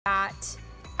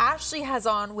Ashley has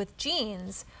on with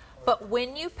jeans, but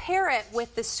when you pair it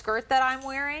with the skirt that I'm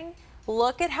wearing,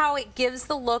 look at how it gives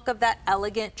the look of that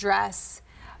elegant dress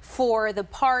for the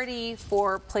party,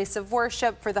 for place of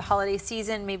worship, for the holiday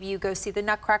season. Maybe you go see the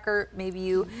Nutcracker. Maybe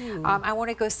you, I want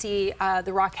to go see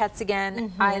the Rockettes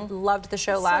again. I loved the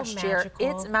show last year.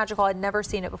 It's magical. I'd never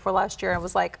seen it before last year. I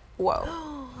was like,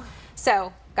 whoa.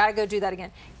 So, gotta go do that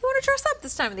again. You want to dress up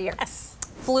this time of the year? Yes.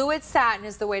 Fluid satin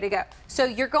is the way to go. So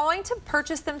you're going to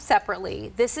purchase them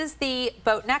separately. This is the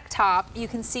boat neck top. You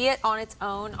can see it on its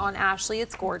own on Ashley.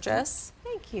 It's gorgeous.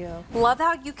 Thank you. Love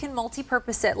how you can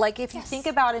multi-purpose it. Like if you think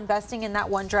about investing in that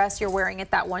one dress, you're wearing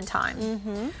it that one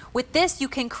time. With this, you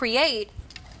can create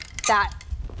that,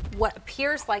 what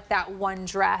appears like that one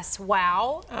dress.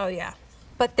 Wow. Oh, yeah.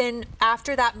 But then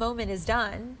after that moment is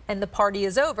done and the party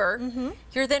is over,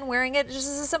 you're then wearing it just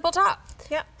as a simple top.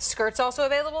 Yep. Skirt's also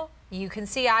available. You can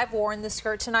see I've worn the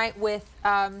skirt tonight with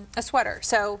a sweater.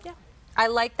 So I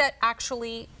like that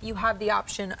actually you have the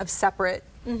option of separate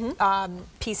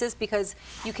pieces because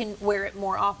you can wear it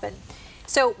more often.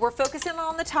 So we're focusing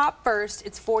on the top first.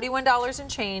 It's $41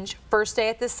 and change. First day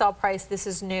at this sale price. This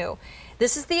is new.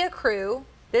 This is the ecru.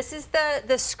 This is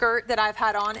the skirt that I've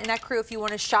had on in ecru. If you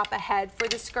want to shop ahead for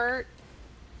the skirt,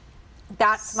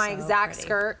 that's my exact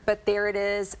skirt, but there it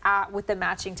is with the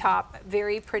matching top.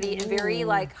 Very pretty and very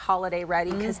like holiday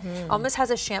ready because almost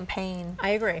has a champagne.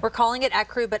 I agree. We're calling it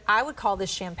ecru, but I would call this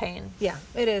champagne. Yeah,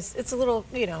 it is. It's a little,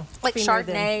 you know, like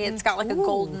Chardonnay. It's got like a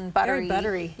golden buttery. Very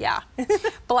buttery. Yeah.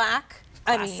 Black.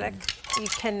 Classic. I mean, you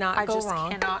cannot go wrong. I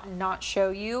just cannot not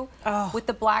show you with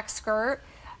the black skirt.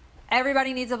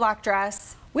 Everybody needs a black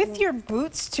dress. With your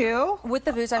boots too? With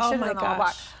the boots, I should have done all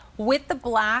black.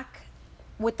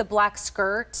 With the black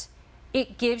skirt,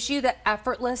 it gives you the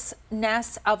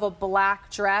effortlessness of a black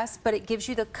dress, but it gives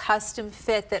you the custom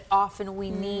fit that often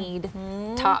we need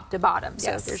top to bottom.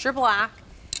 So there's your black.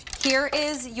 Here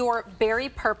is your berry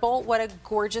purple. What a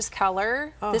gorgeous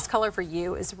color. This color for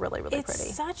you is really, really pretty.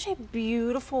 It's such a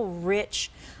beautiful,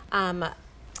 rich,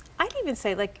 I'd even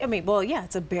say like, I mean, well, yeah,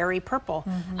 it's a berry purple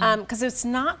because it's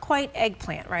not quite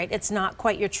eggplant, right? It's not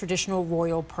quite your traditional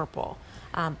royal purple.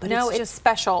 But no, it's just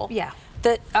special. Yeah.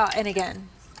 And again,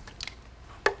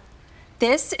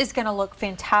 this is going to look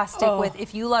fantastic with,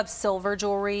 if you love silver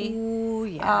jewelry. Ooh,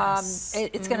 yes.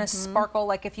 It's going to sparkle,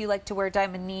 like if you like to wear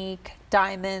diamondique,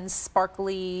 diamonds,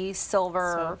 sparkly,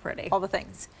 silver, so pretty. All the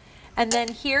things. And then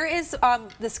here is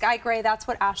the sky gray. That's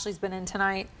what Ashley's been in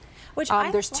tonight. Which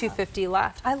there's 250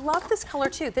 left. I love this color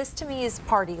too. This to me is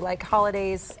party, like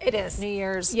holidays. It is. New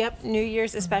Year's. Yep, New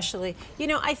Year's especially. You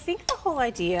know, I think the whole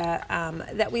idea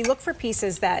that we look for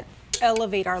pieces that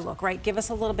elevate our look, right? Give us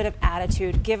a little bit of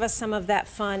attitude, give us some of that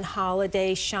fun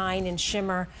holiday shine and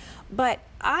shimmer. But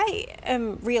I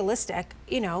am realistic,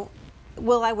 you know,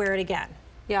 will I wear it again?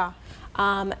 Yeah.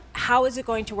 How is it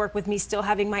going to work with me still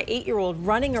having my 8-year-old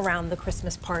running around the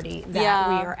Christmas party that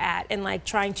we are at and like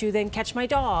trying to then catch my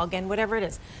dog and whatever it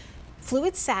is?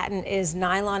 Fluid satin is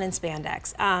nylon and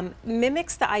spandex.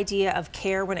 Mimics the idea of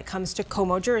care when it comes to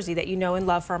Como jersey that you know and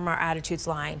love from our Attitudes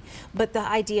line. But the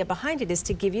idea behind it is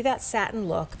to give you that satin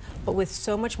look, but with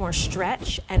so much more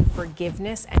stretch and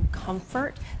forgiveness and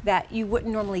comfort that you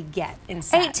wouldn't normally get in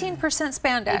satin. 18%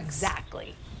 spandex.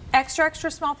 Exactly. Extra, extra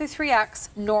small through 3X,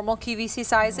 normal QVC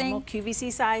sizing. Normal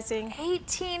QVC sizing.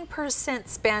 18%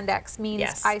 spandex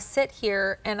means I sit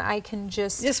here and I can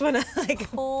just want to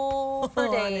like pull for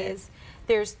days.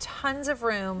 There's tons of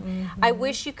room. I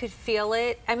wish you could feel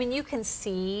it. I mean, you can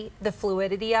see the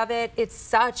fluidity of it. It's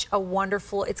such a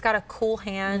wonderful, it's got a cool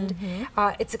hand.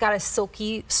 It's got a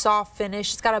silky, soft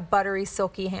finish. It's got a buttery,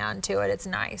 silky hand to it. It's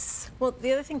nice. Well,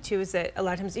 the other thing too is that a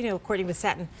lot of times, you know, according with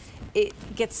satin, it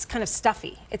gets kind of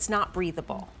stuffy. It's not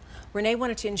breathable. Renee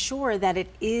wanted to ensure that it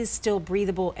is still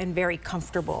breathable and very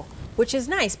comfortable, which is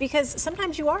nice because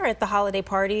sometimes you are at the holiday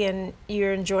party and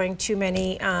you're enjoying too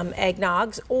many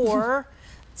eggnogs or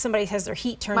somebody has their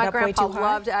heat turned up way too high. My grandpa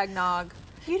loved eggnog.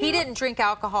 You know, he didn't drink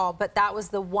alcohol, but that was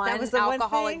the one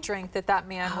alcoholic drink that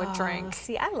man would drink.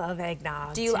 See, I love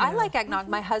eggnog. Do you? I like eggnog.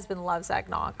 My husband loves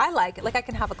eggnog. I like it. Like I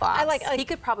can have a glass. I like he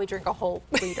could probably drink a whole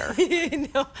liter.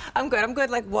 No, I'm good. I'm good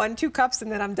like 1-2 cups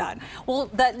and then I'm done. Well,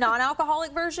 the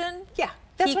non-alcoholic version? Yeah.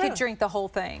 He could drink the whole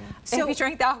thing. So, if he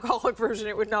drank the alcoholic version,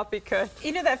 it would not be good.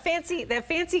 You know that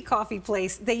fancy coffee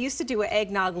place, they used to do an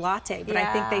eggnog latte, but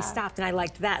I think they stopped and I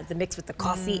liked that, the mix with the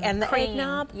coffee and the cream.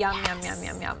 eggnog. Yum, yum, yum,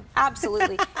 yum, yum.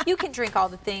 Absolutely. You can drink all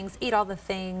the things, eat all the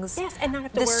things. Yes, and not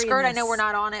have to worry. The skirt, I know we're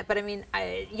not on it, but I mean,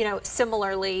 you know,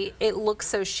 similarly, it looks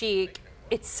so chic.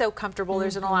 It's so comfortable.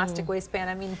 There's an elastic waistband.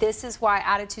 I mean, this is why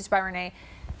Attitudes by Renee,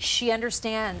 she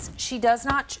understands. She does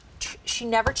not she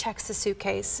never checks the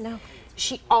suitcase. No.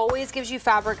 She always gives you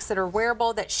fabrics that are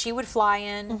wearable, that she would fly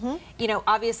in. You know,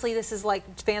 obviously this is like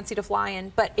fancy to fly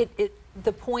in, but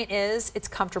the point is it's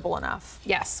comfortable enough.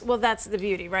 Yes, well that's the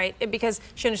beauty, right? Because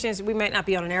she understands we might not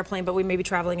be on an airplane, but we may be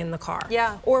traveling in the car.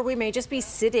 Yeah. Or we may just be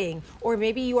sitting, or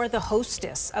maybe you are the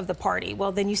hostess of the party.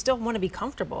 Well, then you still want to be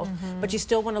comfortable, but you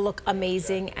still want to look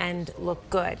amazing and look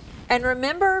good. And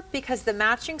remember, because the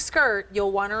matching skirt,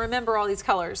 you'll want to remember all these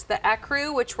colors. The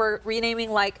ecru, which we're renaming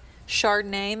like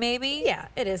Chardonnay maybe. Yeah,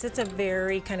 it is. It's a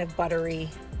very kind of buttery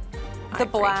The ivory.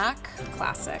 black.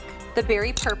 Classic. The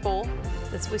berry purple.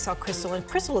 We saw Crystal, and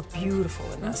Crystal looked beautiful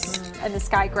in this. And the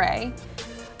sky gray.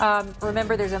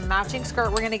 Remember, there's a matching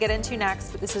skirt we're going to get into next,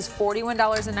 but this is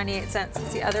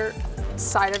 $41.98. The other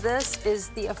side of this is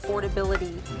the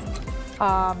affordability.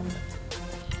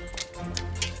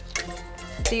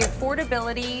 The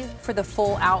affordability for the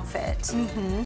full outfit.